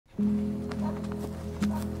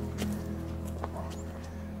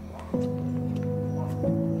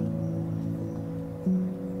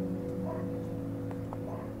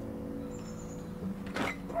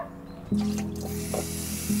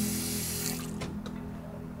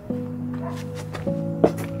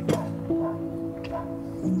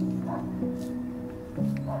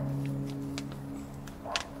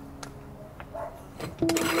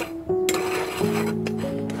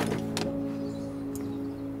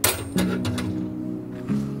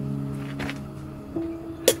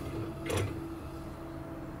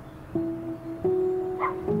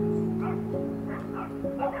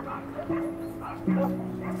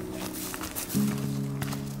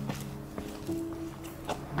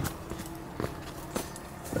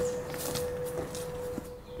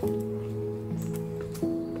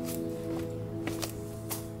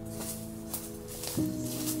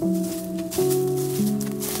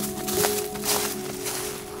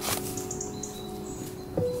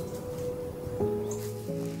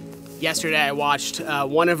Yesterday I watched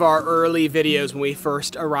one of our early videos when we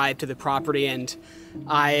first arrived to the property, and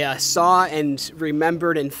I saw and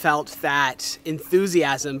remembered and felt that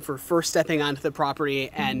enthusiasm for first stepping onto the property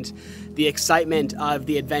and the excitement of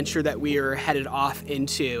the adventure that we were headed off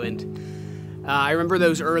into. And I remember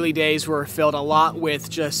those early days were filled a lot with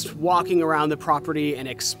just walking around the property and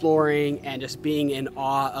exploring and just being in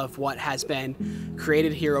awe of what has been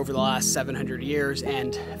created here over the last 700 years,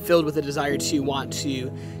 and filled with a desire to want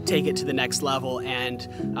to take it to the next level and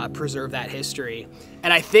preserve that history.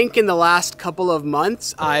 And I think in the last couple of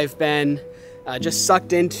months I've been just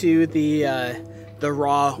sucked into the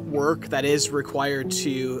raw work that is required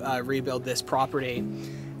to rebuild this property.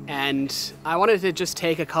 And I wanted to just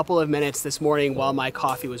take a couple of minutes this morning while my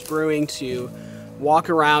coffee was brewing to walk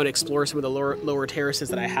around, explore some of the lower terraces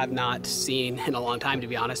that I have not seen in a long time, to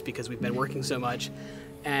be honest, because we've been working so much.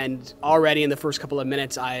 And already in the first couple of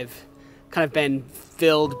minutes, I've kind of been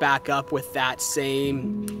filled back up with that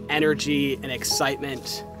same energy and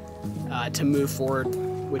excitement to move forward,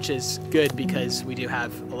 which is good because we do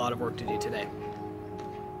have a lot of work to do today.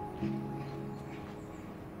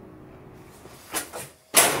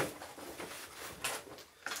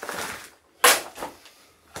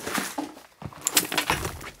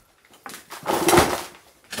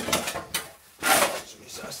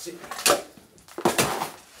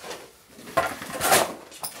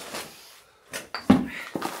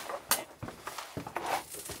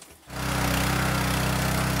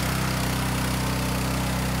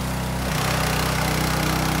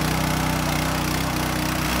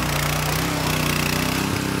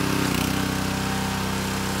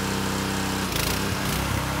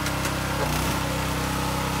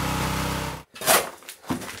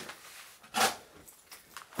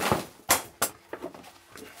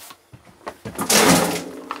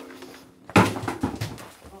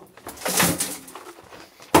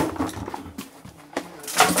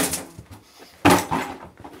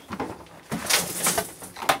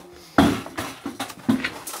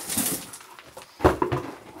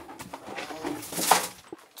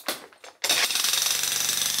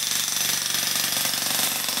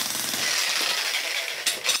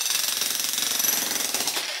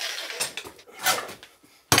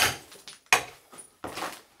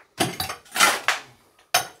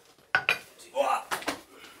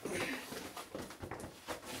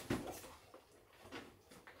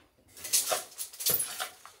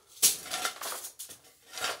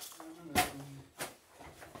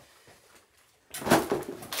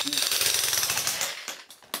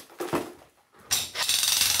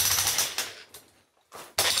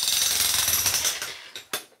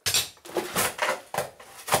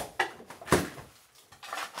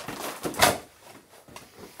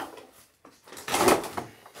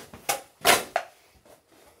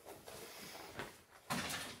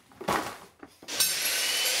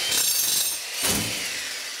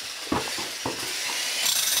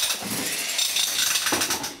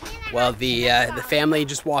 Well, the family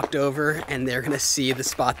just walked over and they're gonna see the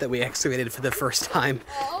spot that we excavated for the first time.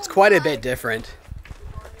 It's quite a bit different.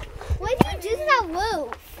 What did you do to that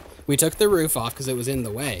roof? We took the roof off because it was in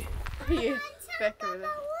the way.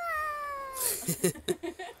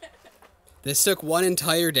 This took one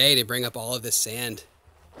entire day to bring up all of this sand.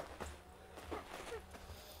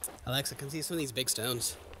 Alexa, come see some of these big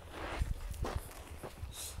stones.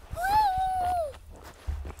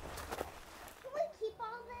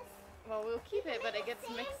 Well, we'll keep it, but it gets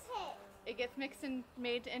mixed. It gets mixed and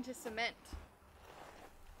made into cement.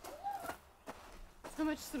 So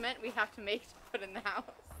much cement we have to make to put in the house.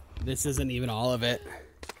 This isn't even all of it.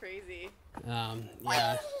 It's crazy.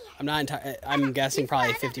 Yeah, I'm not entirely. I'm guessing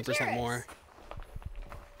probably 50% more.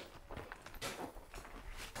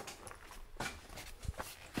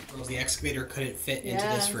 Well, the excavator couldn't fit into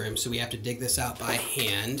this room, so we have to dig this out by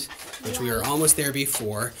hand, which we were almost there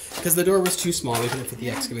before. Because the door was too small, we couldn't fit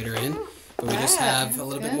the excavator in. But we just have a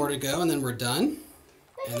little bit more to go, and then we're done.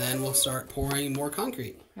 And then we'll start pouring more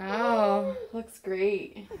concrete. Oh, looks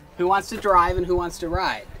great. Who wants to drive and who wants to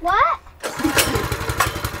ride? What?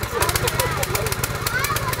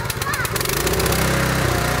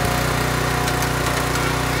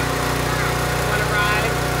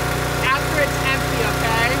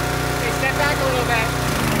 Back a little bit.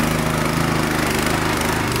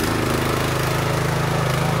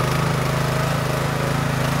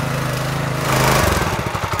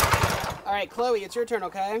 All right, Chloe, it's your turn,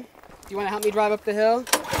 okay? Do you want to help me drive up the hill?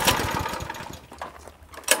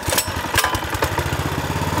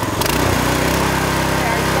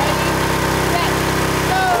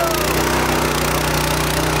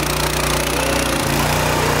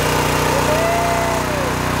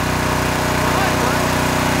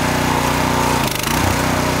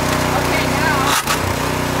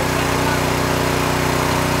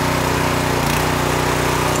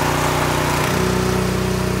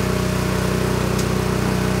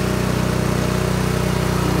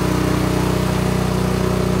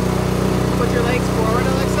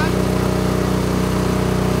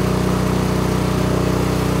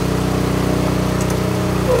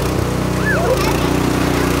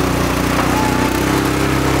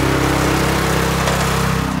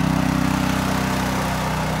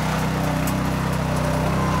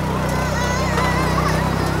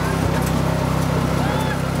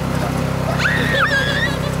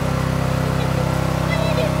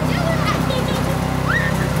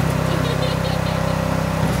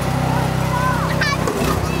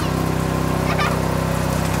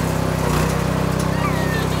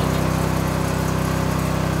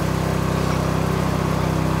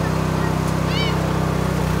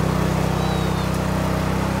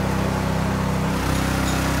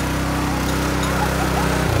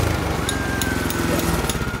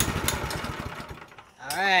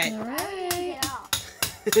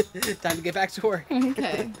 Time to get back to work.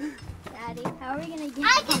 Okay. Daddy, how are we gonna get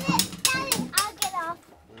off? Daddy, I'll get off.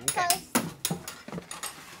 Okay.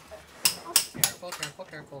 Careful, careful,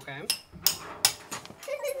 careful, okay?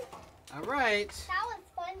 All right. That was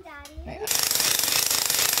fun, Daddy.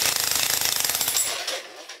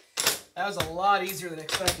 That was a lot easier than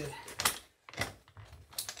expected.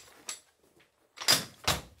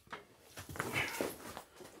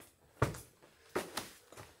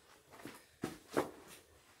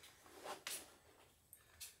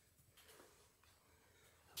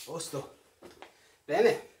 Posto.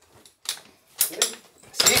 Bene. Sì.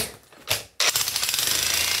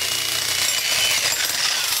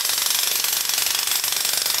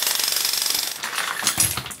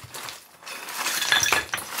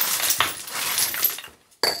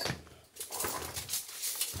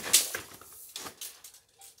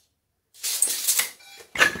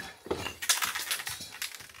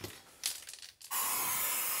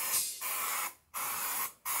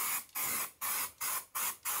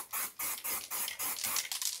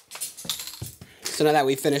 So now that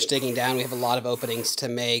we've finished digging down, we have a lot of openings to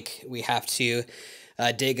make. We have to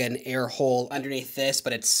dig an air hole underneath this,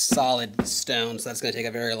 but it's solid stone, so that's going to take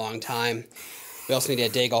a very long time. We also need to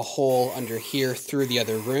dig a hole under here through the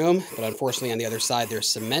other room, but unfortunately on the other side there's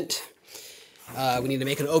cement. We need to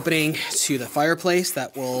make an opening to the fireplace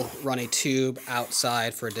that will run a tube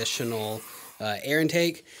outside for additional air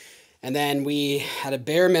intake. And then we, at a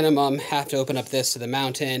bare minimum, have to open up this to the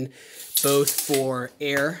mountain, both for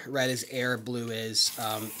air. Red is air, blue is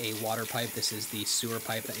a water pipe. This is the sewer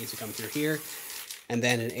pipe that needs to come through here. And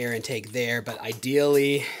then an air intake there. But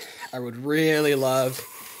ideally, I would really love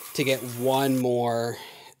to get one more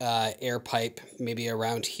air pipe, maybe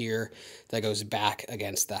around here, that goes back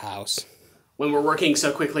against the house. When we're working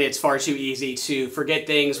so quickly, it's far too easy to forget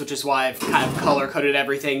things, which is why I've kind of color-coded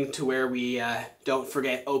everything to where we don't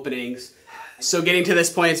forget openings. So getting to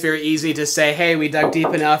this point, it's very easy to say, hey, we dug deep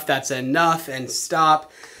enough, that's enough, and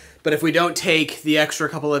stop. But if we don't take the extra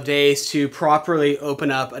couple of days to properly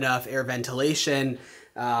open up enough air ventilation,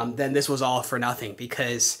 then this was all for nothing,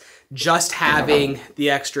 because just having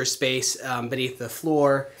the extra space beneath the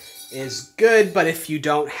floor is good, but if you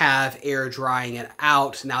don't have air drying it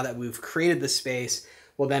out, now that we've created the space,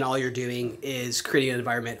 well then all you're doing is creating an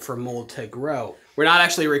environment for mold to grow. We're not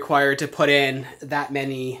actually required to put in that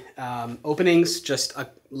many openings, just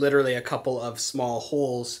literally a couple of small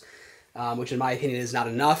holes, which in my opinion is not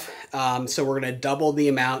enough. So we're gonna double the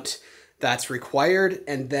amount that's required,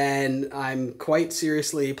 and then I'm quite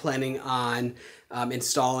seriously planning on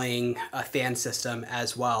installing a fan system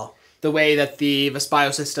as well. The way that the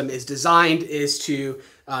Vespio system is designed is to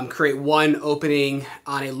create one opening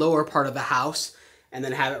on a lower part of the house and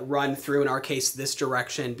then have it run through, in our case, this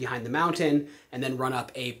direction behind the mountain, and then run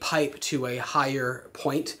up a pipe to a higher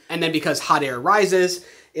point. And then because hot air rises,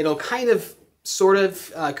 it'll kind of sort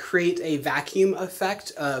of create a vacuum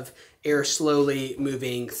effect of air slowly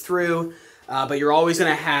moving through. But you're always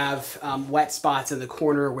going to have wet spots in the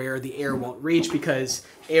corner where the air won't reach, because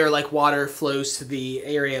air, like water, flows to the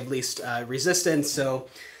area of least resistance. So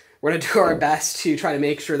we're going to do our best to try to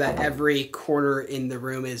make sure that every corner in the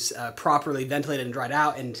room is properly ventilated and dried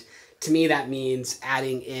out. And to me, that means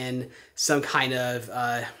adding in some kind of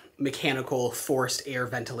mechanical forced air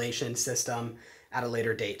ventilation system at a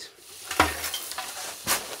later date.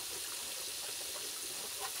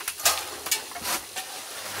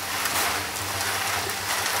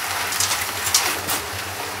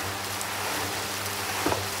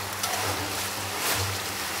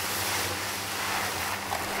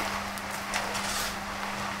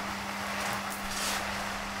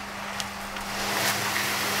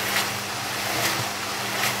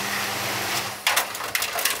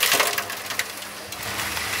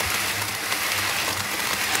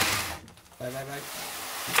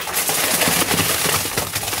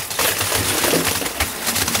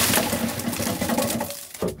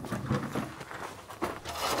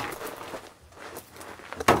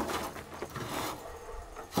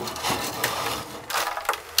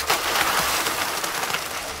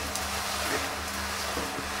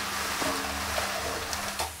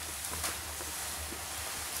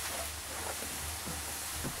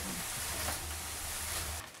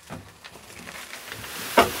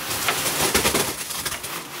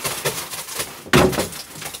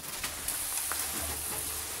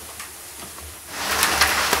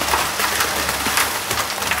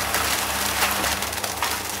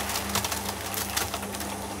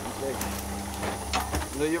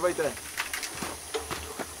 No lleva tres.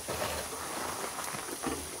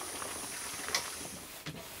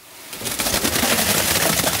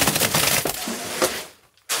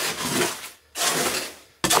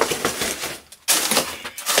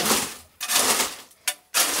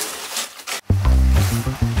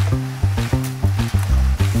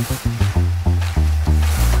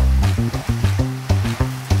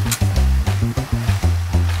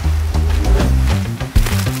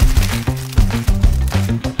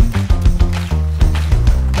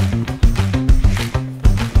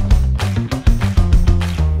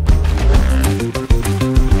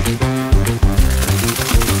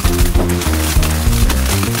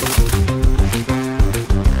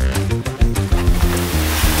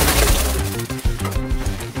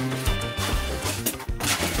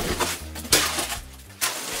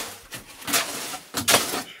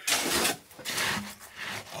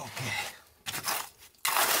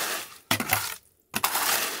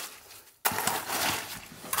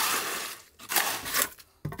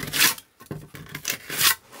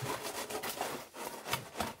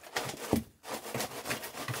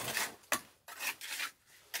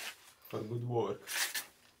 Good work.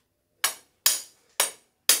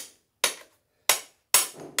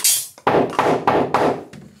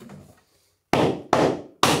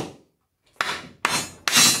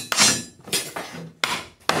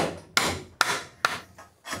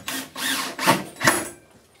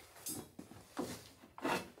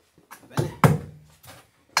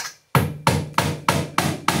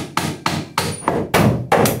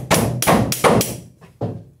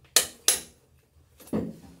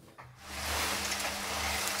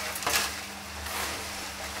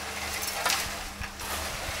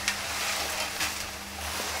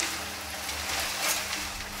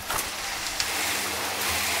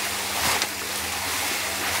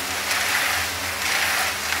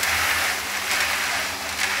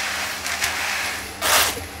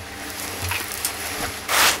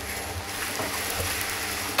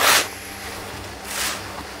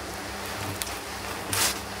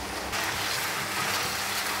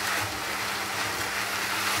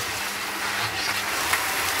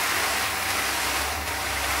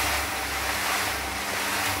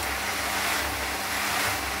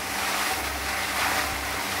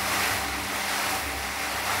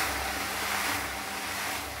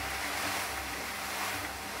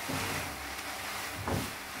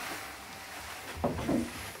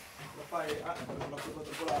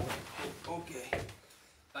 Ok.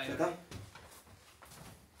 Vai, Tá?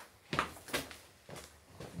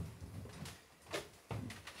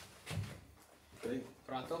 Ok.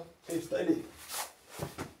 Pronto? Sim, stai lì.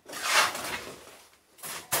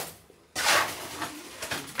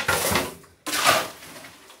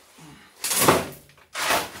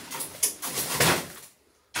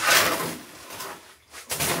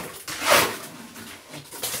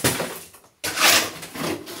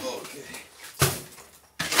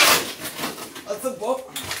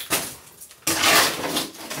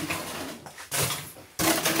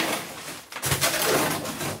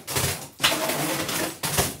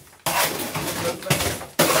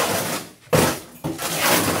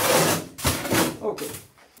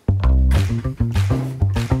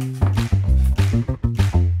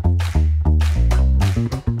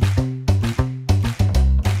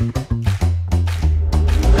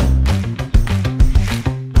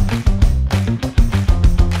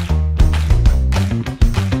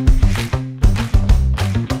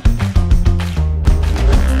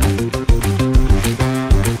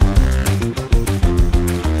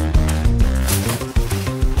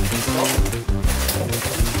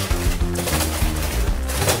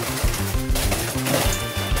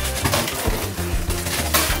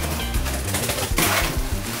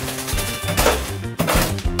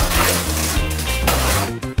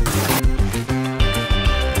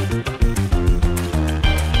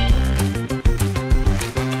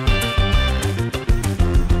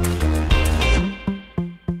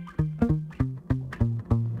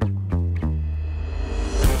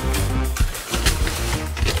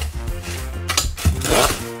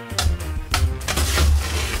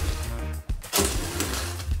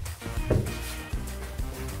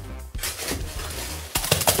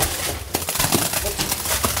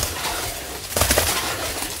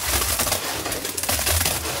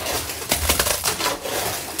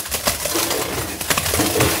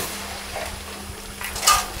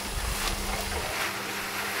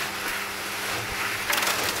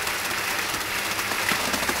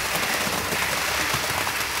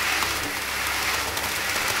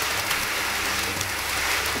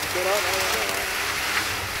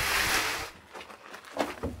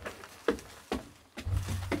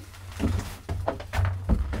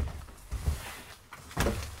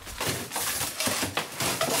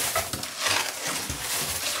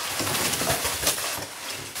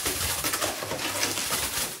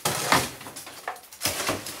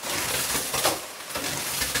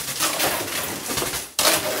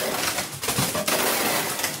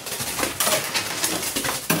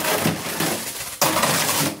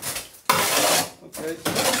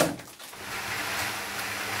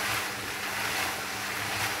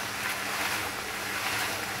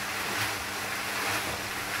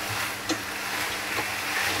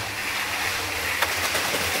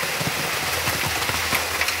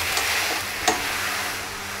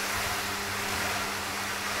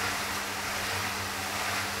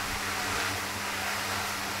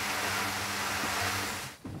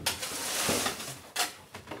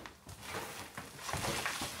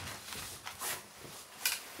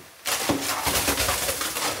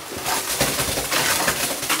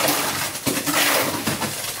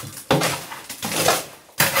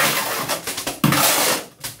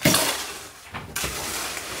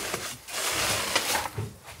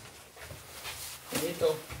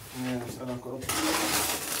 questo. Sarà ancora un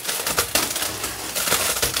po'.